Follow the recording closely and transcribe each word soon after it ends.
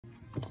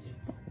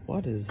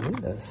What is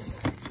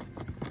this?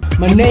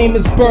 My name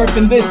is Smurf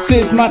and this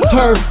is my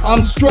turf.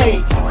 I'm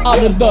straight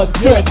out of the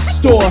thrift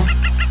store.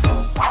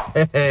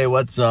 Hey,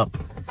 what's up?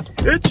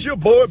 It's your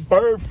boy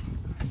Burf.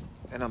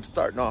 And I'm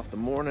starting off the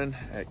morning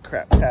at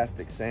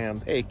Craptastic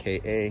Sam's,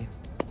 aka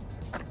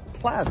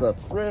Plaza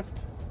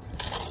Thrift.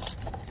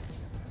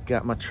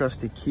 Got my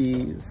trusty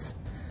keys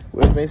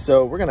with me,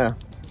 so we're gonna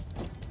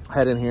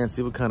head in here and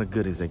see what kind of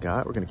goodies they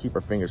got. We're gonna keep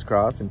our fingers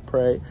crossed and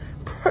pray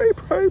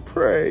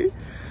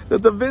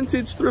that the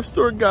vintage thrift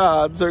store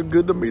gods are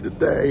good to me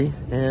today.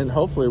 And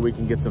hopefully we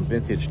can get some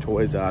vintage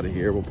toys out of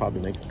here. We'll probably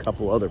make a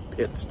couple other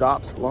pit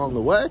stops along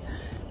the way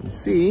and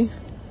see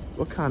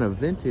what kind of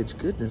vintage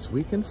goodness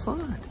we can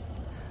find.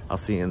 I'll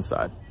see you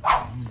inside.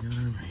 What do we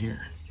got over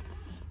here?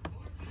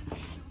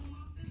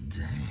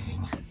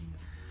 Dang.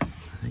 I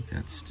think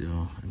that's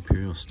still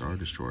Imperial Star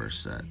Destroyer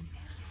set.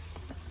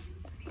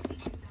 I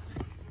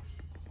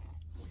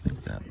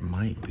think that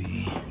might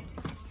be.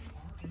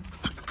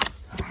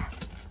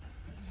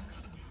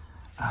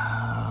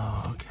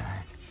 Oh, okay.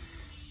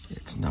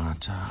 It's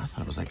not, I thought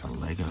it was like a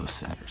Lego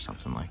set or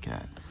something like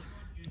that.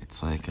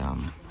 It's like,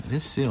 it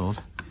is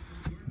sealed.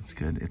 It's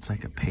good. It's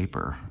like a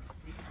paper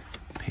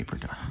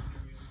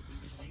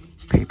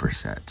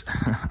set,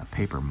 a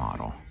paper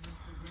model.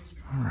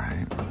 All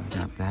right, well, we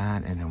got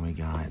that, and then we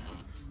got,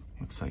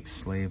 looks like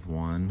Slave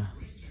 1.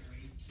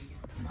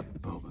 Not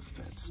Boba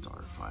Fett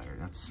Starfighter,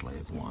 that's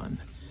Slave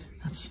 1.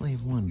 That's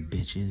Slave 1,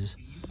 bitches.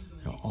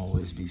 It'll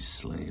always be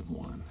Slave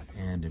 1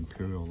 and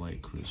Imperial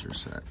Light Cruiser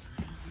set.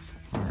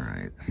 All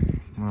right,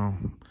 well,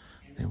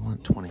 they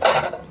want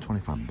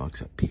 25 bucks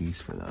a piece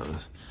for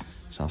those.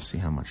 So I'll see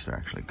how much they're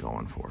actually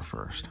going for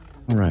first.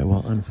 All right,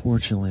 well,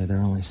 unfortunately,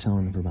 they're only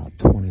selling for about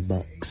 20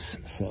 bucks.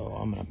 So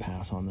I'm gonna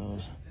pass on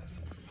those.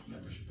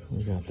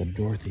 We got the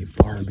Dorothy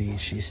Barbie,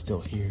 she's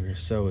still here.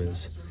 So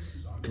is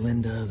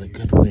Glinda the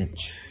Good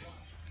Witch.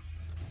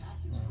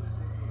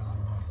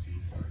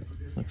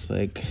 Looks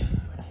like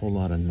a whole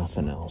lot of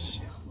nothing else.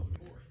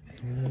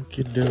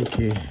 Okie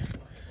dokie.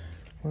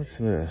 What's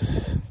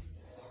this?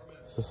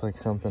 Is this like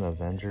something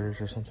Avengers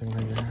or something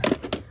like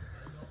that?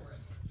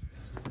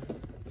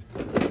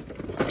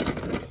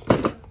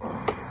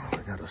 Oh, I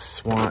got a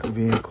SWAT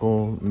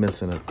vehicle,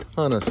 missing a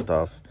ton of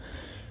stuff.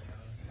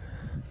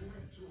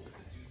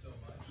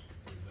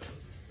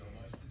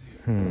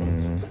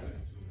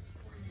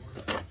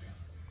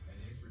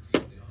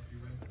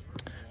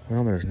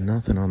 Well, there's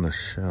nothing on the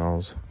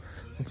shelves.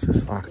 What's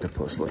this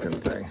octopus looking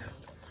thing?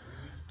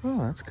 Oh,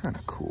 that's kind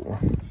of cool.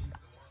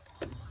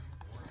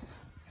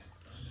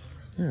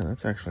 Yeah,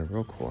 that's actually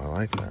real cool. I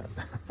like that.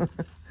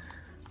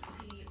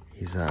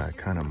 He's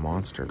kind of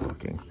monster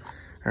looking.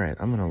 All right,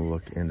 I'm gonna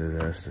look into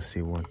this to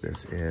see what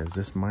this is.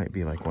 This might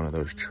be like one of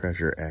those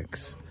Treasure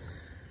X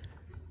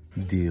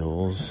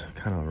deals.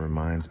 Kind of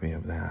reminds me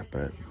of that,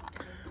 but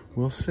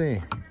we'll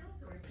see.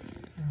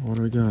 What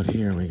do we got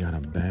here? We got a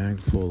bag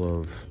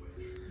full of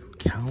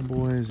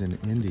cowboys and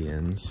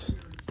Indians.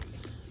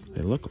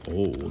 They look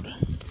old.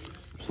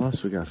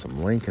 Plus, we got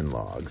some Lincoln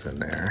Logs in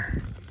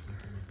there.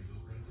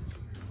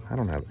 I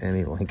don't have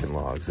any Lincoln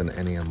Logs in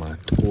any of my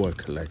toy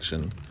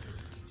collection.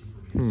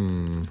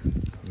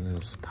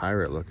 This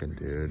pirate looking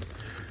dude.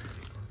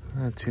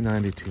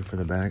 $2.92 for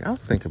the bag. I'll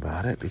think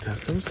about it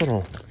because those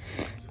little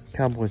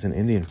cowboys and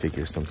Indian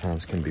figures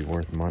sometimes can be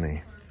worth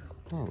money.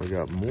 Oh, we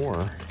got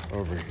more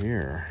over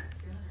here.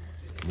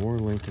 More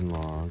Lincoln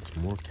Logs,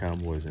 more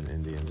cowboys and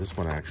Indians. This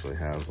one actually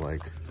has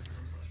like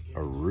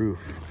a roof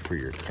for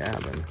your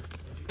cabin.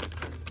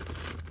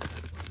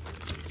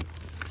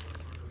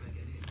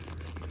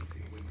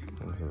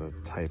 Those are the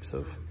types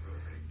of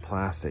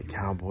plastic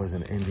cowboys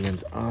and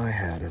Indians I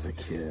had as a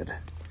kid.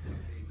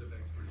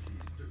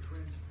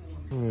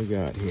 What do we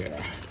got here?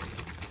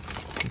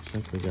 Looks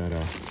like we got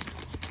a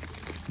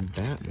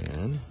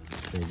Batman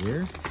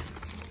figure.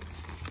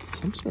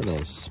 Some sort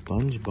of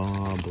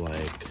SpongeBob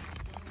like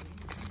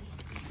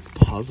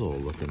puzzle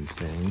looking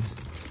thing.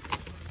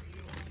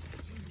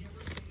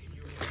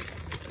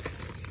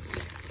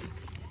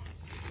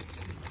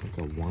 Like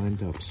a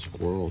wind up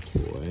squirrel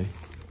toy.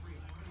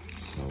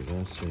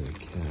 Sylvester the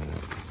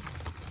cat.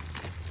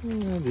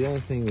 The other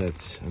thing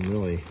that I'm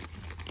really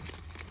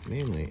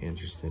mainly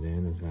interested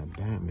in is that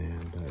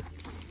Batman, but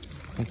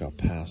I think I'll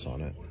pass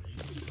on it.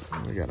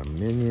 We got a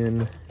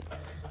Minion,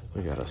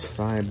 we got a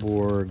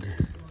Cyborg,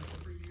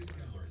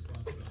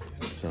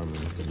 some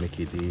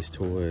Mickey D's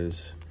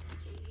toys.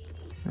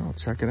 Oh,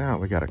 check it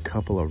out. We got a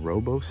couple of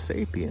Robo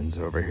Sapiens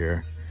over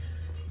here.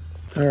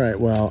 All right,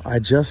 well, I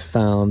just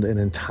found an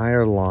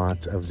entire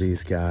lot of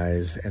these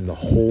guys, and the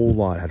whole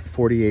lot had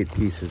 48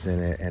 pieces in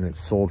it, and it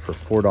sold for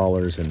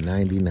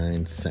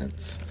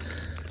 $4.99.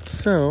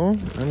 So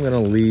I'm gonna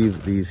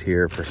leave these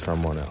here for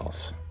someone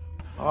else.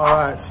 All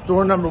right,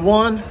 store number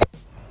one,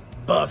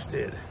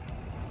 busted.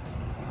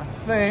 I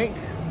think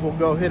we'll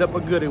go hit up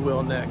a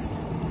Gooooooo next.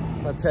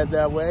 Let's head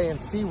that way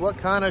and see what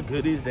kind of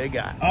goodies they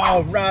got.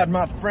 All right,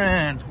 my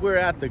friends, we're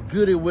at the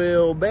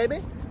Gooooooo, baby.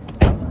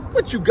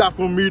 What you got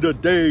for me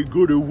today,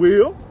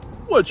 Gooooooo?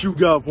 What you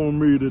got for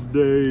me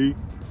today?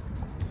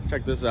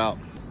 Check this out.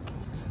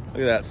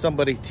 Look at that,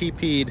 somebody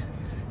TP'd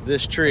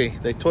this tree.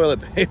 They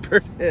toilet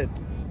papered it.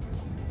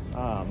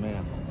 Oh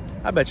man.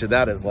 I bet you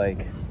that is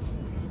like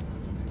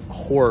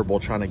horrible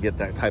trying to get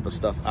that type of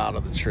stuff out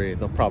of the tree.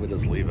 They'll probably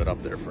just leave it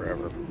up there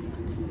forever.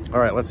 All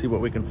right, let's see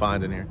what we can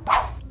find in here.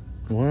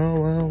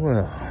 Well, well,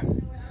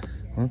 well.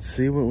 Let's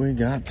see what we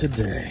got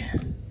today.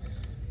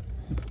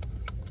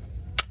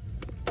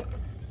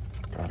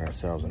 Got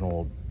ourselves an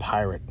old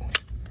pirate gun.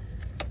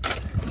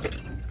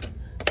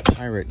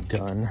 Pirate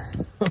gun.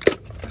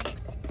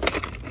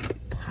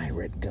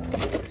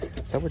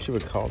 Is that what you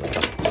would call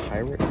that? A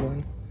pirate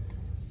gun?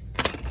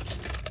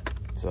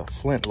 It's a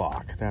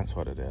flintlock. That's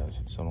what it is.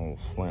 It's an old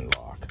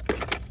flintlock.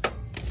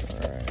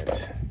 All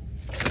right.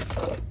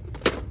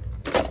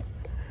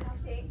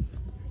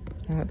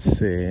 Let's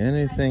see.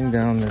 Anything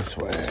down this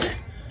way?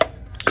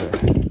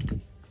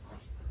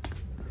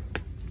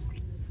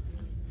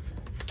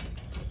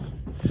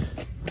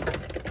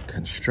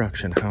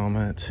 Construction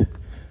helmet.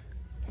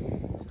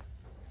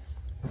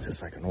 It's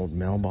just like an old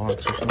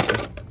mailbox or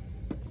something.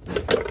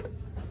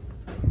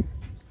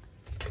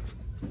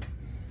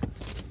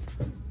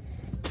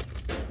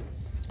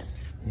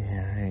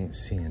 Yeah, I ain't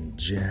seeing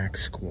jack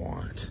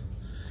squat.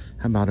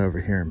 How about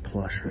over here in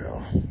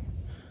Plushville?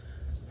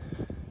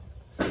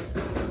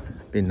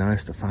 Be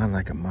nice to find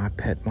like a My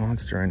Pet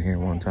Monster in here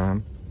one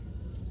time.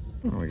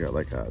 Oh, we got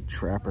like a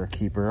Trapper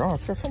Keeper. Oh,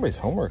 it's got somebody's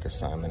homework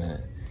assignment in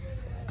it.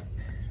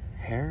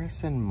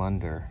 Harrison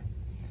Munder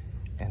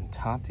and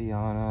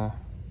Tatiana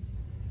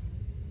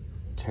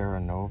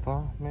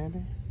Terranova,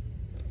 maybe?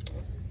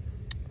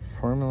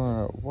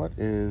 Formula, what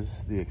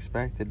is the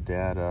expected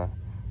data,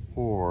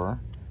 or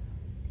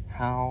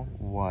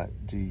what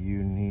do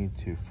you need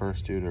to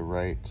first do to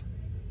write,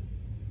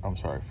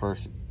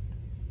 first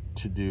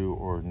to do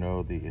or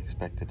know the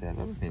expected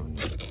data?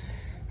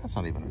 That's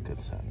not even a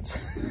good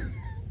sentence.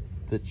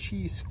 The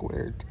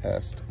chi-squared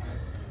test.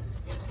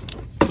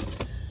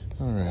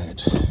 All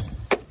right.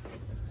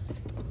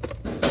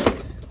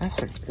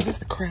 Is this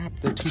the crap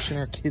they're teaching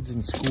our kids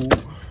in school?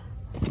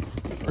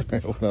 All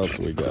right, what else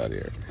we got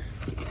here?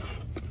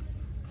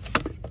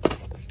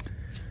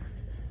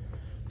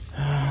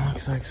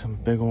 Looks like some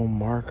big old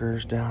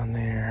markers down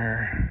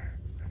there.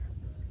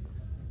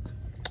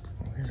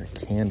 Oh, here's a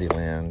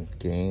Candyland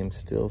game,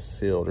 still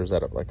sealed. Or is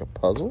that like a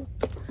puzzle?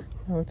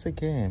 No, it's a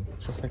game.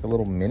 It's just like a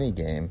little mini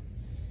game.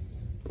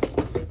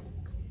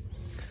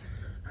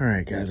 All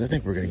right, guys, I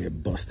think we're gonna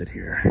get busted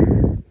here.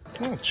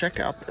 Oh, check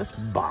out this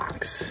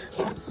box.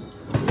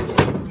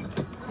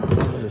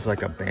 Is this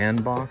like a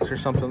band box or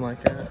something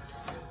like that?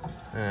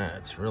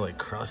 It's really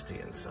crusty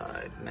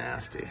inside,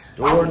 nasty.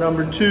 Door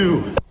number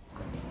 2,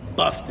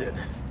 busted.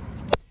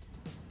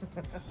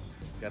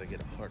 Gotta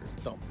get a harder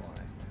thumb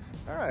line.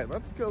 All right,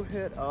 let's go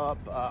hit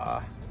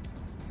up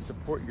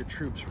Support Your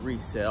Troops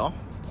resale.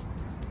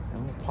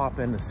 And we'll pop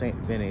into St.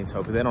 Vinny's,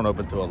 because they don't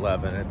open till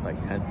 11. It's like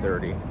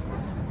 10:30.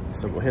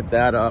 So we'll hit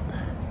that up,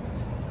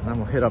 and then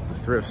we'll hit up the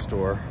thrift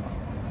store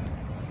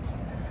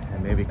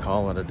and maybe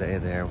call it a day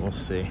there. We'll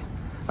see.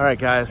 All right,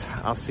 guys,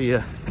 I'll see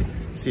you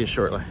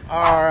shortly.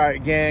 All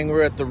right, gang,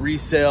 we're at the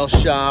resale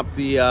shop,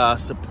 the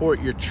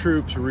Support Your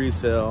Troops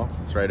resale.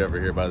 It's right over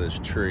here by this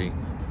tree.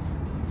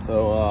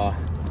 So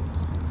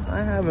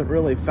I haven't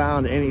really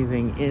found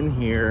anything in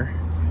here.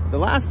 The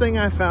last thing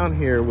I found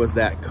here was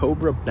that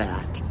Cobra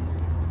bat,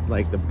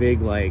 like the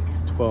big, like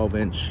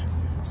 12-inch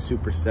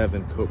Super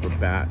 7 Cobra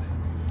bat,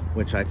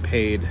 which I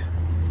paid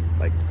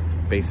like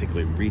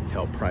basically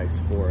retail price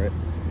for it.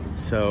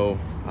 So,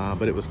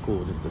 but it was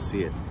cool just to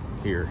see it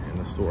here in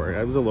the store.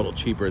 It was a little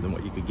cheaper than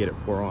what you could get it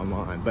for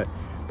online, but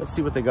let's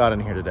see what they got in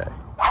here today.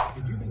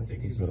 Look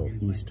at these little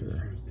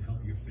Easter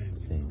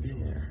things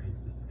here.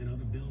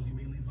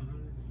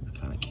 It's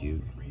kind of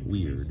cute.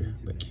 Weird,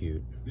 but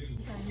cute.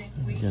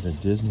 We got a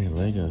Disney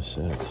Lego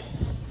set.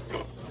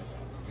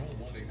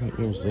 What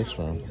year is this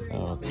from?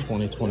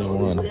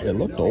 2021. It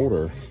looked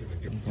older.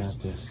 We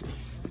got this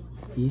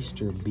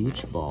Easter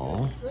beach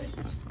ball.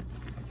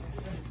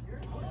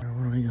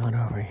 What do we got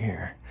over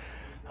here?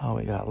 Oh,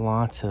 we got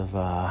lots of,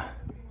 what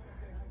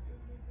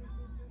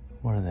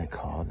are they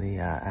called? The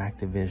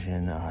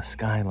Activision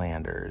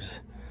Skylanders.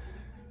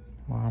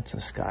 Lots of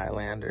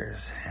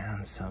Skylanders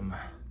and some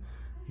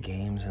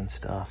games and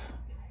stuff.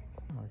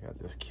 Oh, I got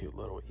this cute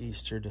little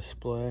Easter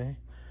display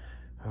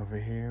over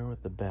here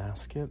with the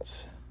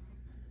baskets.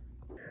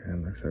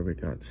 And looks like we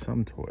got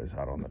some toys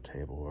out on the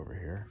table over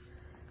here.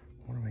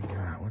 What do we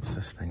got? What's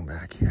this thing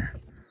back here?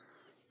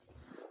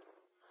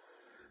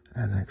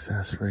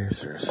 NXS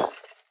Racers.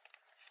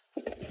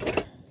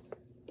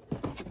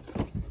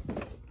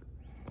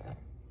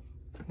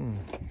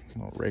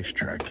 Little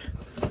racetrack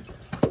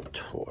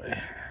toy.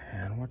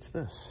 And what's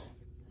this?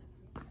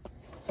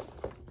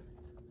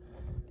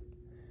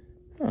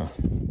 Huh.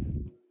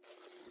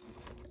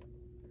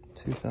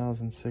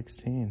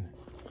 2016.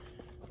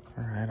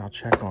 All right, I'll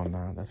check on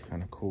that. That's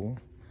kind of cool.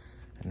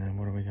 And then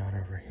what do we got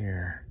over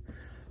here?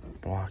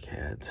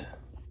 Blockheads.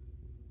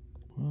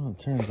 Well, it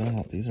turns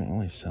out these are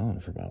only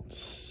selling for about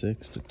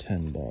 $6 to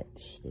 $10.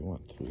 They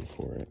want $3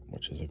 for it,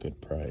 which is a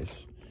good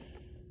price.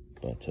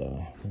 but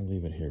we'll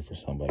leave it here for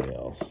somebody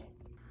else.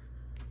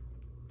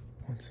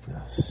 What's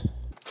this?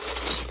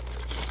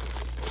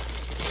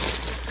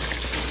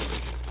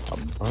 A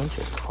bunch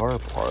of car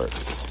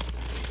parts.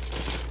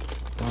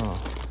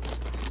 Oh,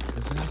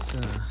 is that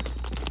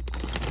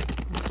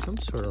it's some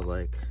sort of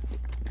like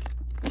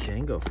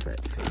Jango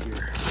Fett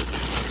figure?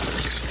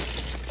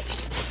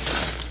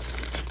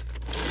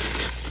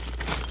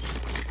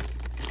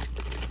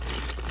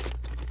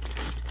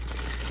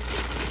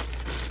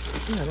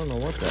 Yeah, I don't know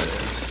what that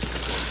is.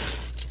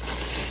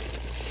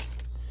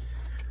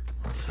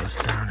 What's this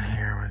down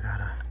here? We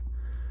got a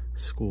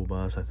school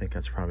bus. I think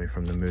that's probably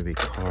from the movie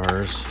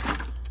Cars.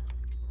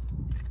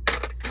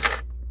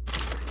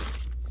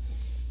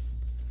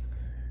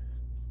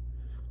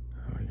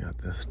 We got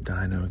this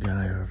dino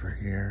guy over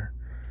here.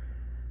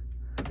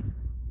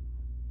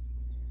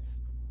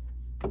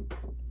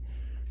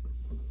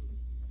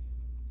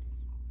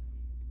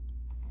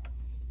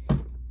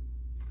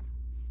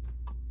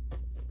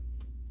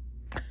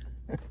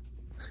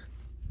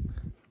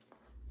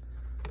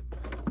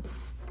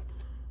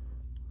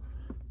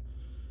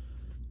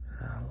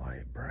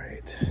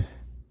 Bright,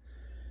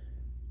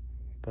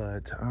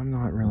 but I'm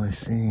not really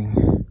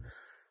seeing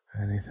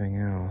anything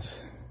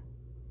else.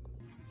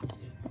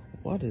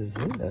 What is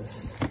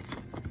this?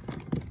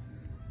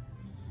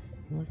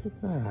 Look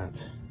at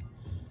that.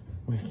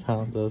 We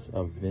found us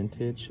a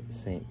vintage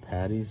St.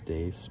 Patty's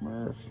Day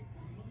Smurf.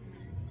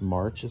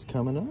 March is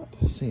coming up.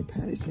 St.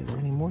 Patty's Day. Are there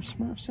any more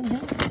Smurfs in here?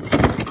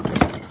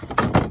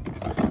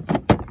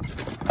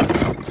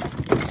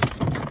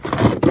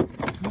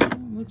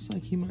 Looks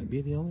like he might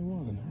be the only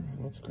one. All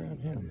right, let's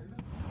grab him.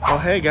 Oh,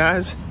 hey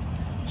guys.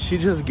 She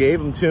just gave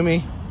him to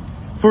me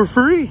for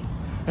free.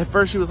 At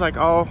first she was like,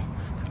 oh,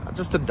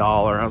 just $1.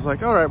 I was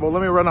like, all right, well,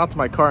 let me run out to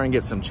my car and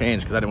get some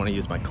change because I didn't want to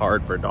use my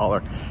card for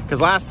 $1.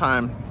 Because last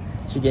time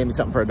she gave me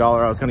something for $1,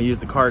 I was going to use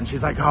the card and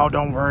she's like, oh,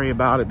 don't worry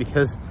about it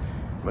because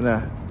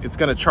it's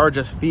going to charge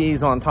us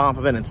fees on top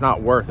of it and it's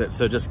not worth it.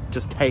 So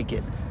just take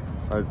it.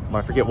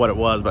 I forget what it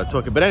was, but I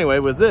took it. But anyway,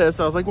 with this,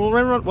 I was like, well,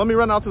 let me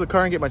run out to the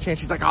car and get my change.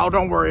 She's like, oh,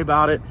 don't worry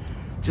about it.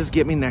 Just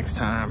get me next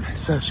time.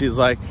 So she's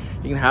like,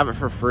 you can have it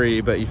for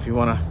free, but if you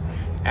want to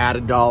add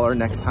 $1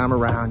 next time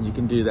around, you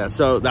can do that.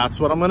 So that's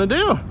what I'm going to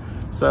do.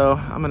 So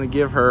I'm going to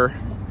give her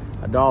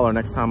 $1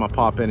 next time I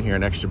pop in here,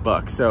 an extra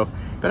buck. So,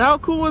 but how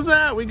cool was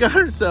that? We got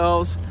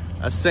ourselves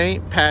a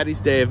St.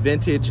 Patty's Day, a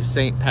vintage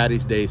St.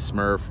 Patty's Day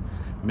Smurf.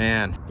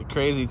 Man, the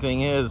crazy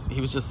thing is he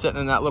was just sitting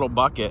in that little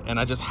bucket and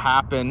I just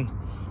happened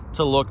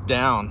to look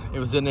down. It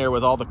was in there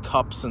with all the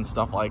cups and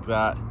stuff like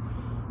that.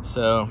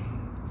 So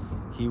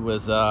he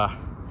was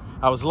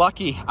I was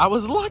lucky. I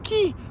was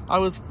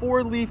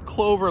 4-leaf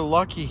clover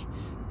lucky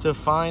to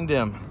find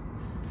him.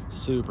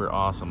 Super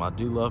awesome. I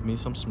do love me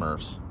some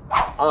Smurfs.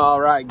 All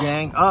right,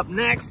 gang, up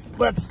next,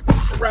 let's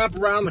wrap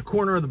around the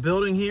corner of the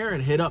building here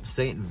and hit up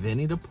St.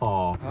 Vinny de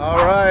Paul.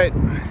 All right,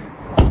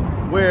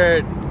 we're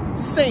at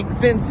St.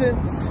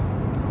 Vincent's.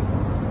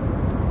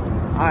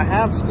 I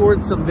have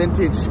scored some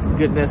vintage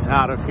goodness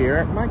out of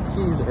here. My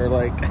keys are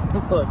like,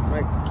 look,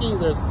 my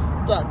keys are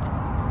stuck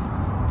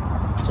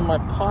to my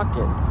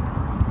pocket.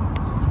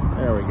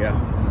 There we go.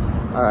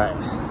 All right.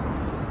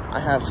 I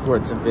have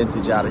scored some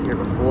vintage out of here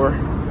before,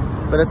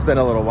 but it's been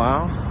a little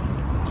while.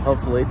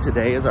 Hopefully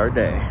today is our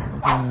day.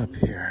 Look up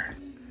here.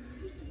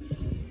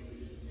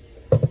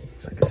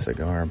 It's like a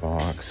cigar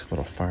box,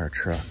 little fire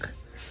truck.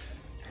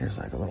 Here's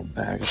like a little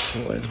bag of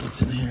toys.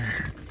 What's in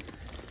here?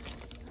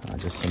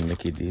 Just some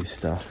Mickey D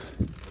stuff.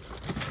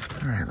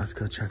 All right, let's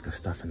go check the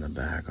stuff in the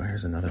back. Oh,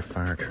 here's another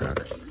fire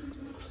truck.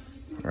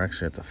 Or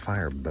actually, it's a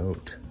fire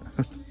boat.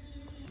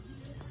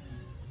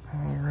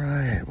 All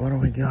right, what do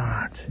we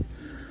got?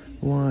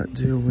 What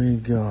do we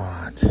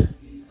got?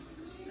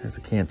 There's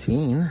a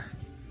canteen.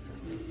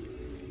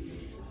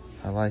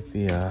 I like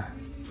the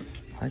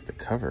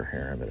cover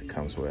here that it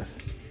comes with.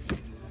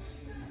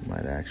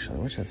 Might actually,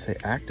 I wish I'd say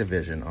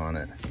Activision on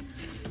it.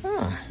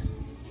 Huh.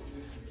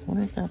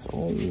 Wonder if that's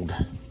old.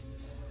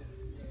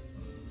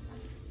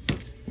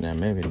 Nah,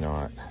 maybe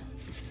not.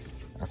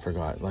 I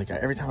forgot. Like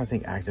every time I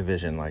think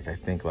Activision, like I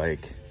think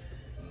like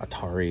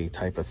Atari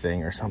type of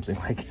thing or something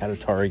like that,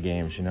 Atari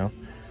games, you know?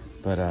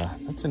 But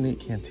that's a neat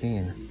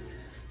canteen.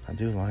 I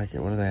do like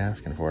it. What are they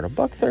asking for it?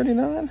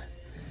 $1.39?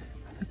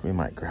 I think we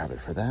might grab it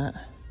for that.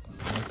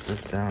 What's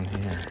this down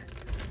here?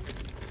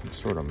 Some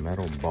sort of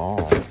metal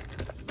ball.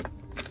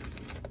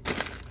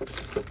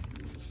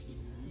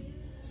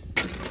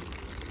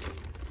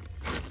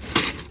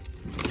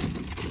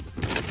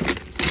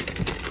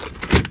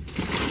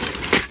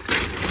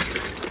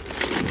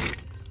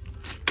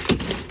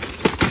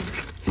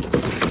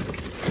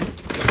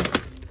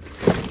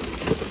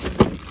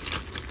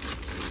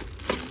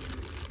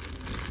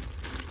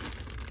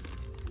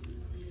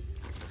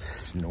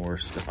 Snore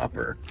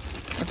stopper.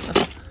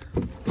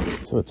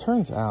 So it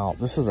turns out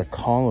this is a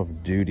Call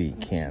of Duty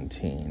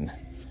canteen,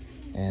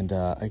 and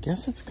I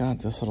guess it's got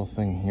this little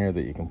thing here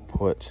that you can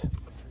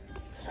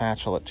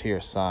satchel it to your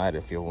side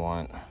if you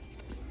want,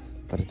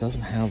 but it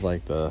doesn't have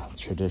like the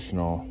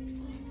traditional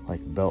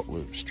like belt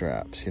loop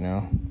straps, you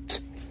know.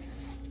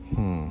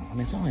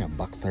 mean, it's only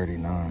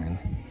 $1.39.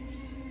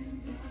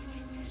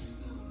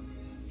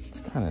 It's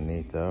kind of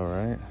neat though,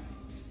 right?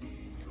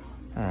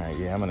 All right,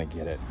 yeah, I'm gonna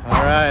get it.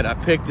 All right, I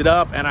picked it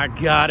up and I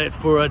got it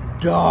for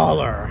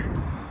 $1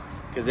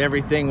 because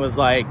everything was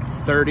like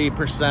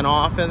 30%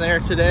 off in there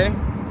today.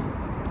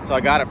 So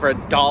I got it for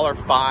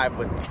 $1.05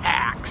 with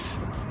tax.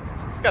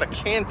 Got a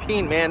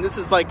canteen, man. This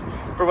is like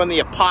for when the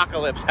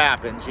apocalypse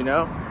happens, you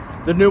know?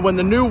 When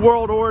the new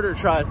world order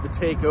tries to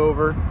take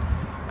over,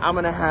 I'm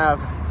gonna have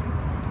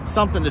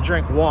something to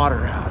drink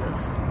water out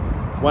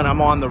of when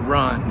I'm on the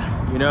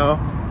run, you know?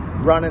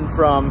 Running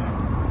from,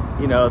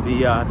 you know,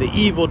 the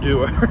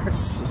evildoers.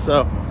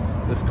 So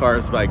this car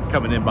is like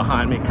coming in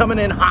behind me, coming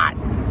in hot.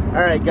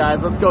 All right,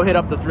 guys, let's go hit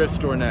up the thrift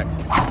store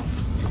next.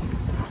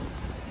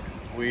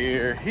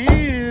 We're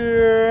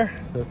here,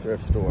 the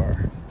thrift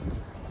store.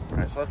 All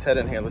right, so let's head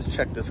in here. Let's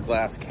check this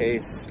glass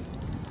case.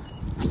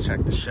 Let's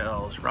check the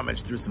shelves,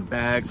 rummage through some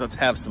bags. Let's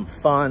have some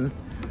fun.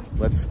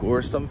 Let's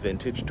score some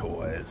vintage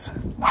toys.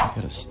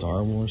 Got a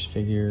Star Wars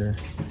figure,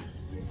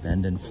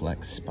 Bend and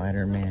Flex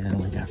Spider-Man.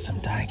 We got some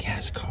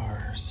die-cast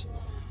cars.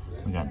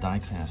 We got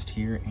die-cast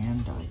here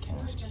and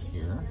die-cast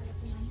here.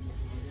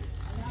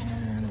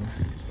 And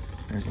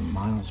there's a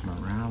Miles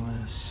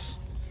Morales.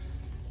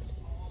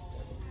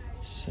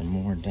 Some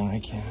more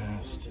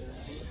die-cast.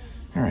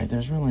 All right,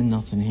 there's really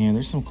nothing here.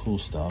 There's some cool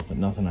stuff, but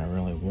nothing I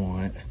really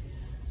want.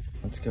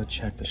 Let's go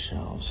check the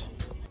shelves.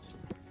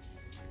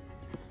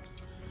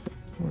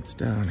 What's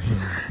down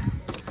here?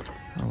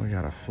 Oh, we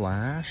got a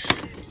Flash,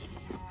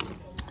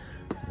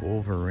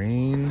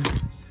 Wolverine,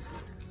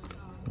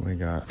 we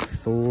got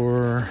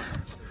Thor,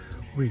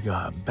 we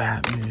got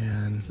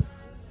Batman.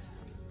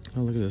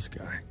 Oh, look at this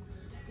guy.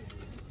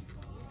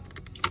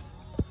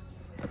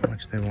 How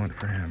much they want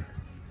for him?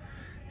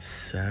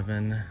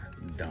 $7.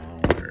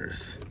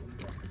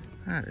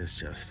 That is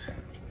just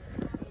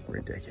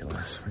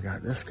ridiculous. We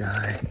got this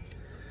guy,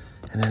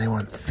 and then they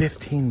want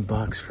 15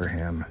 bucks for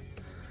him.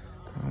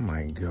 Oh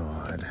my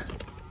God.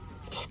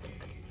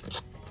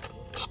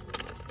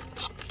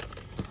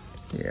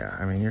 Yeah,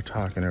 I mean, you're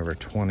talking over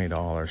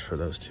 $20 for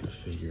those two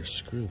figures.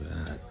 Screw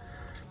that.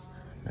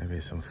 Maybe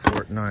some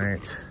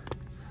Fortnite.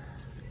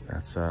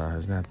 That's,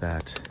 isn't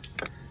that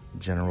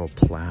General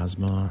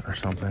Plasma or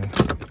something?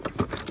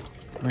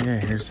 Okay,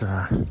 here's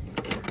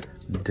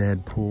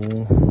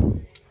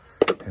Deadpool.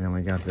 And then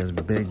we got this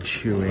big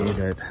Chewy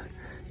that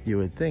you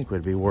would think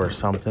would be worth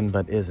something,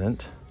 but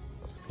isn't.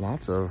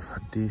 Lots of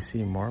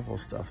DC Marvel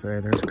stuff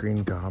today. There's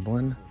Green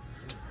Goblin.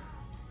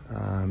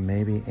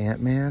 Maybe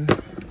Ant-Man.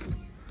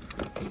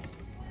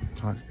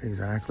 Not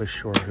exactly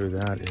sure who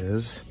that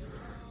is.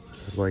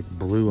 This is like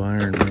Blue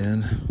Iron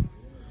Man.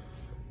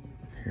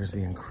 Here's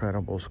the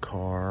Incredibles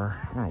car.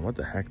 I don't know what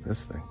the heck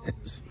this thing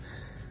is.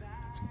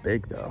 It's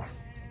big though.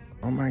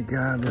 Oh my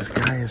God, this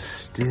guy is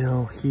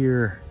still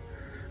here.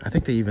 I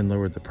think they even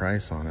lowered the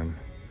price on him.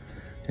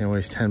 He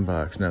weighs 10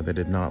 bucks. No, they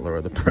did not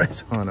lower the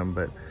price on him,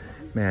 but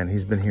man,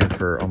 he's been here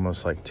for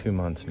almost like 2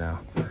 months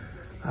now.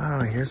 Oh,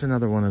 here's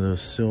another one of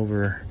those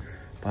silver,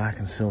 black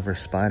and silver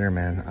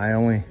Spider-Man.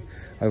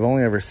 I've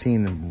only ever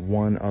seen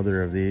one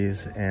other of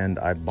these, and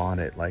I bought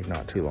it like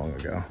not too long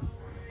ago.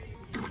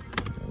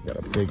 We've got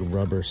a big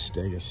rubber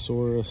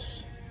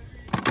Stegosaurus.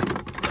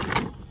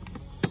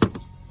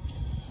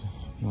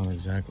 Not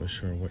exactly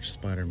sure which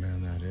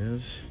Spider-Man that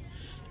is.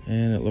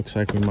 And it looks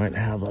like we might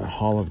have a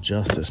Hall of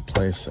Justice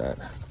playset.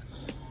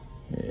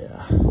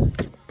 Yeah.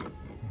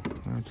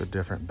 That's a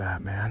different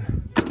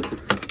Batman.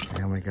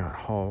 And we got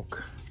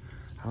Hulk.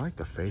 I like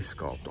the face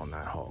sculpt on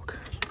that Hulk.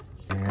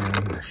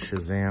 And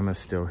Shazam is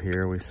still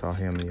here. We saw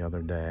him the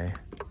other day.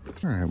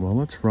 All right, well,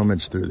 let's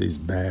rummage through these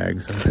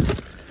bags and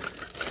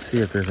see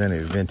if there's any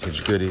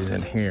vintage goodies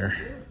in here.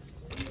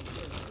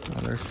 Oh,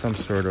 there's some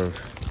sort of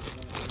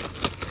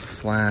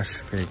Flash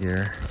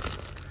figure.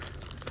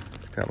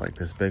 It's got like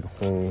this big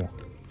hole.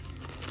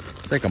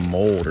 It's like a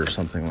mold or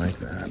something like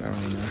that. I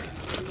don't know.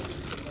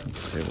 Let's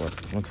see,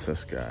 what's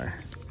this guy?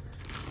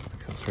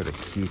 Like some sort of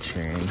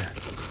keychain.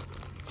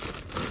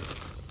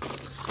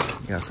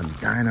 Got some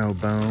dino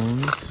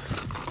bones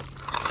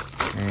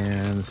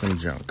and some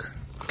junk.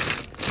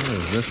 What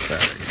is this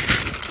bag?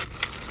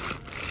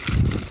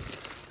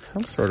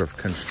 Some sort of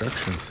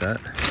construction set.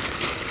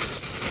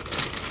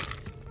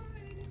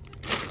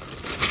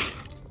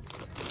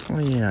 Oh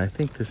yeah, I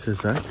think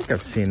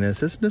I've seen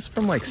this. Isn't this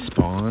from like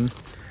Spawn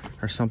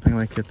or something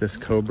like it, this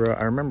Cobra?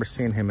 I remember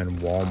seeing him in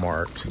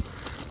Walmart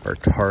or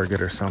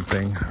Target or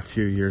something a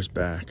few years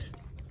back.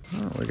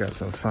 Oh, we got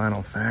some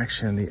Final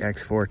Faction, the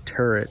X4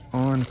 turret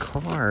on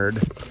card.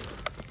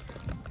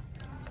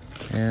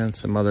 And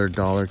some other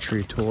Dollar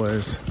Tree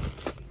toys.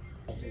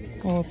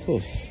 Oh, what's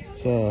this?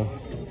 It's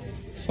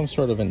some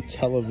sort of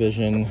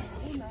Intellivision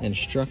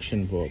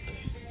instruction book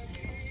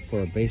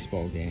for a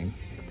baseball game.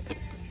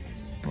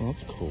 Oh,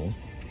 that's cool.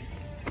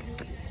 I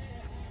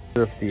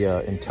wonder if the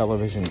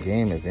Intellivision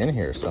game is in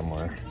here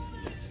somewhere.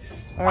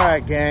 All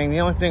right, gang, the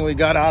only thing we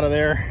got out of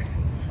there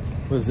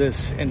was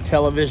this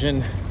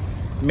Intellivision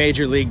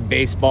Major League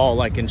Baseball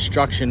like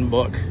instruction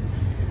book.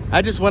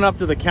 I just went up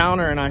to the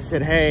counter and I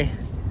said, hey,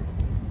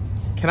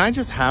 can I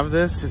just have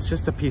this? It's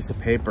just a piece of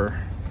paper.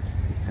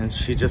 And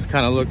she just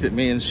kind of looked at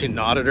me and she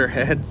nodded her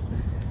head.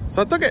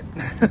 So I took it.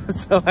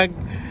 So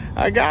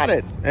I got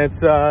it. It's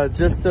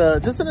just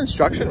an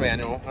instruction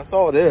manual. That's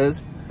all it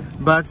is.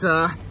 But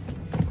I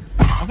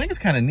think it's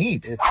kind of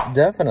neat. It's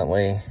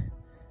definitely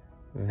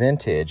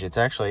vintage. It's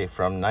actually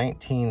from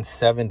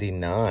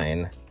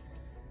 1979.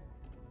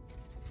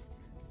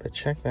 But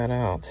check that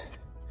out.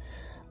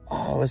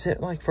 Oh, is it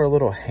like for a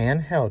little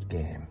handheld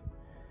game?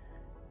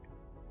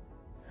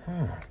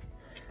 Huh.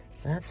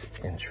 That's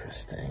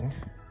interesting.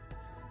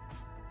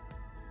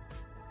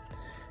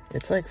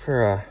 It's like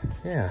for a,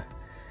 yeah,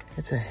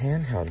 it's a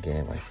handheld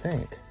game, I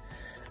think.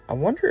 I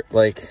wonder,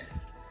 like,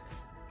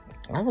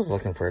 I was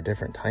looking for a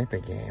different type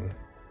of game.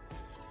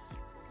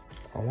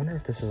 I wonder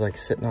if this is like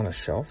sitting on a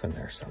shelf in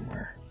there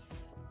somewhere.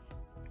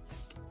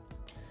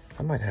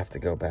 I might have to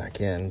go back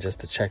in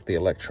just to check the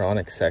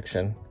electronics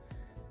section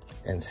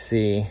and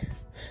see.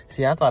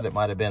 See, I thought it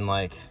might have been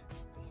like,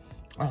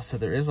 oh, so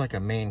there is like a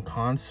main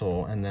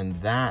console and then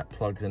that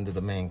plugs into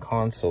the main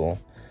console.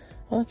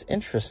 Well, that's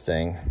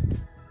interesting.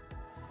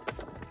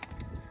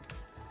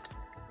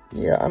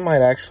 Yeah, I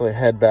might actually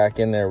head back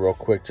in there real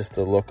quick just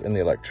to look in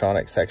the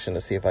electronics section to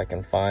see if I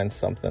can find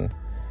something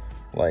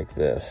like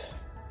this.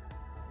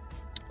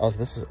 Oh, so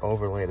this is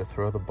overlay to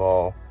throw the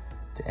ball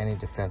to any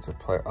defensive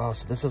player. Oh,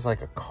 so this is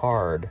like a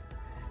card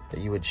that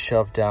you would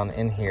shove down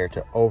in here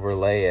to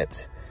overlay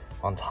it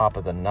on top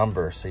of the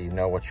number so you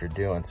know what you're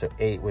doing. So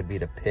 8 would be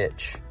to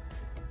pitch.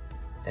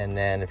 And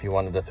then if you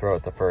wanted to throw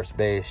at the first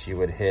base, you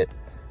would hit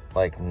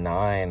like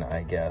 9,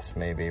 I guess,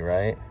 maybe,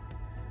 right?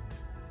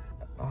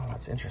 Oh,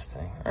 that's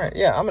interesting. All right,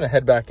 yeah, I'm gonna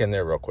head back in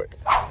there real quick.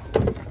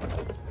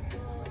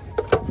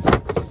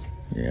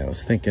 Yeah, I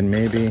was thinking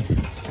maybe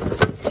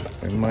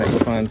we might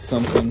find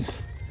something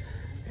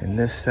in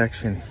this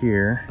section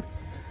here.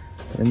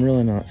 I'm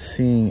really not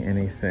seeing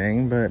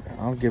anything, but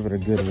I'll give it a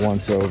good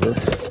once over.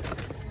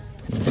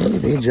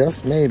 Maybe,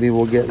 just maybe,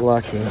 we'll get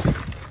lucky.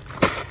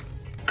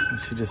 I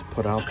should just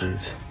put out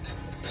these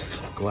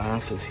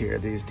glasses here,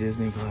 these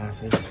Disney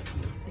glasses.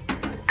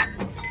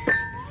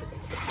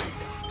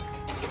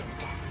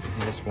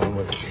 Here's one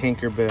with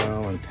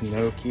Tinkerbell and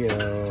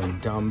Pinocchio and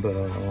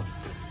Dumbo.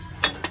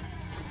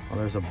 Oh,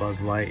 there's a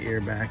Buzz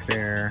Lightyear back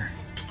there.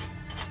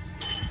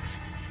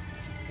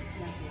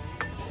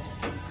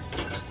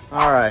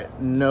 All right,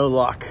 no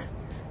luck.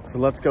 So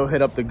let's go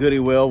hit up the Goodie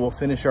Wheel. We'll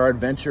finish our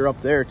adventure up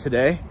there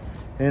today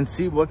and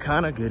see what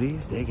kind of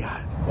goodies they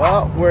got.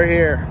 Well, we're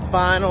here.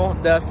 Final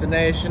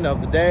destination of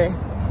the day,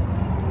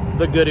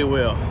 the Goodie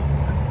Wheel.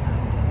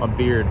 My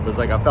beard was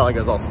like, I felt like it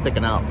was all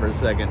sticking out for a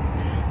second.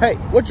 Hey,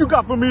 what you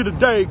got for me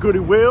today, Goodie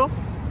Wheel?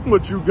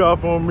 What you got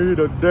for me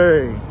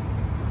today?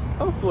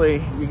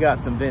 Hopefully you got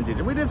some vintage.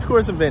 And we did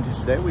score some vintage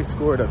today. We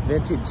scored a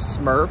vintage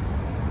Smurf,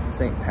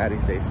 St.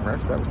 Patty's Day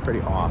Smurf, so that was pretty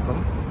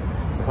awesome.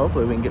 So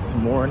hopefully we can get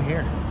some more in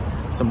here.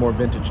 Some more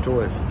vintage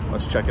toys.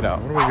 Let's check it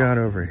out. What do we got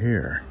over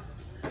here?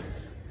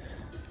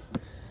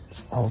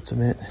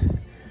 Ultimate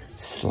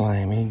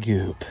slimy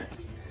goop.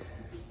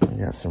 We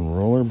got some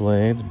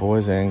rollerblades,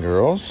 boys and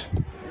girls.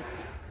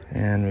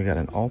 And we got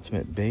an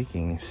ultimate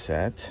baking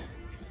set.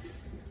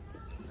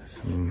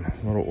 Some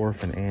little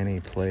Orphan Annie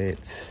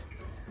plates.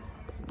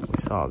 We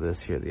saw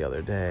this here the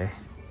other day.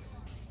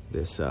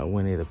 This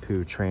Winnie the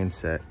Pooh train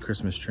set,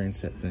 Christmas train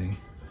set thing.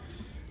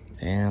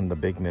 And the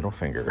big middle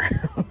finger.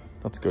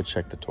 Let's go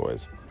check the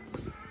toys.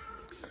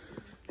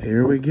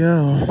 Here we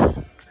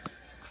go.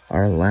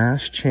 Our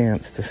last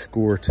chance to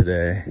score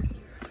today.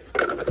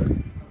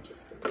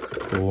 It's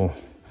a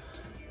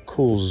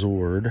cool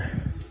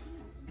Zord.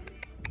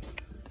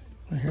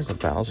 Oh, here's a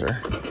Bowser.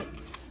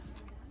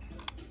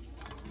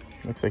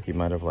 Looks like he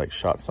might have like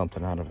shot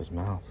something out of his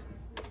mouth.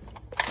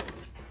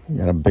 We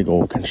got a big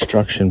old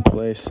construction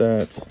play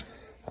set,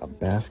 a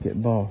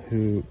basketball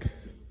hoop,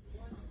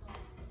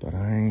 but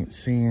I ain't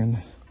seeing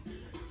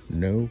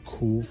no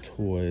cool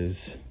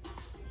toys.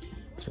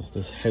 Just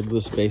this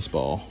headless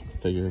baseball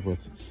figure with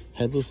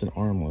headless and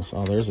armless.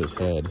 Oh, there's his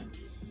head.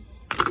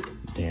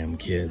 Damn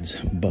kids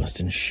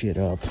busting shit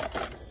up.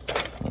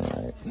 All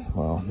right,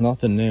 well,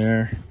 nothing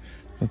there.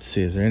 Let's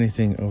see, is there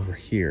anything over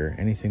here?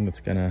 Anything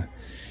that's gonna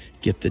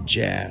get the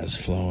jazz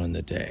flowing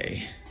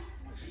today?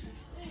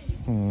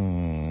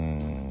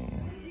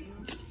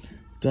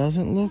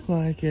 Doesn't look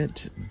like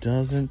it.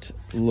 Doesn't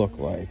look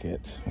like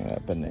it.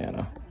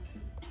 Banana.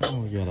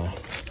 Oh, we got a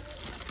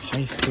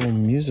High School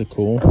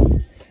Musical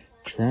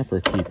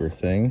Trapper Keeper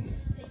thing.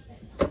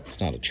 It's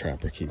not a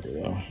Trapper Keeper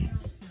though.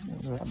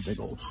 Look at that big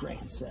old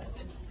train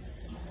set.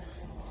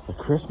 The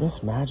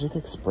Christmas Magic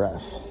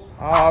Express.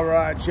 All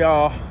right,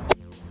 y'all.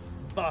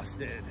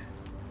 Busted.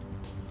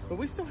 But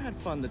we still had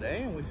fun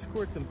today and we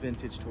scored some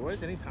vintage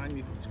toys. Anytime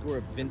you can score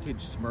a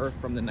vintage Smurf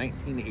from the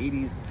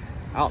 1980s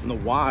out in the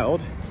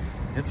wild,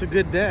 it's a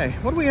good day.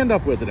 What do we end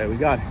up with today? We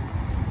got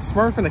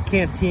Smurf in a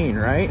canteen,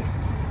 right?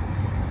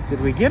 Did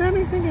we get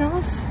anything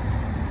else?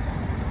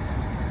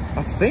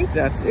 I think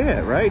that's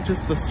it, right?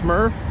 Just the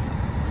Smurf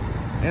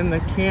and the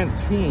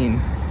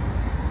canteen.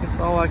 That's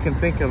all I can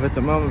think of at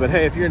the moment. But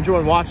hey, if you're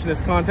enjoying watching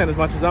this content as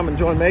much as I'm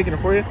enjoying making it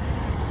for you,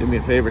 do me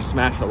a favor,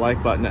 smash the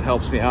like button. That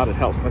helps me out. It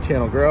helps my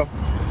channel grow.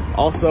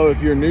 Also,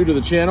 if you're new to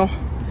the channel,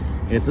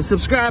 hit the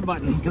subscribe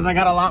button because I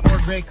got a lot more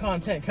great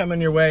content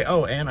coming your way.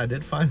 Oh, and I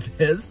did find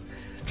this,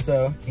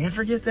 so can't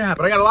forget that.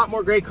 But I got a lot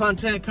more great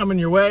content coming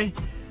your way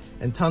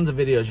and tons of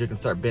videos you can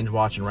start binge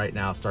watching right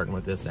now, starting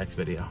with this next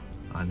video.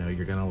 I know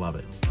you're gonna love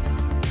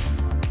it.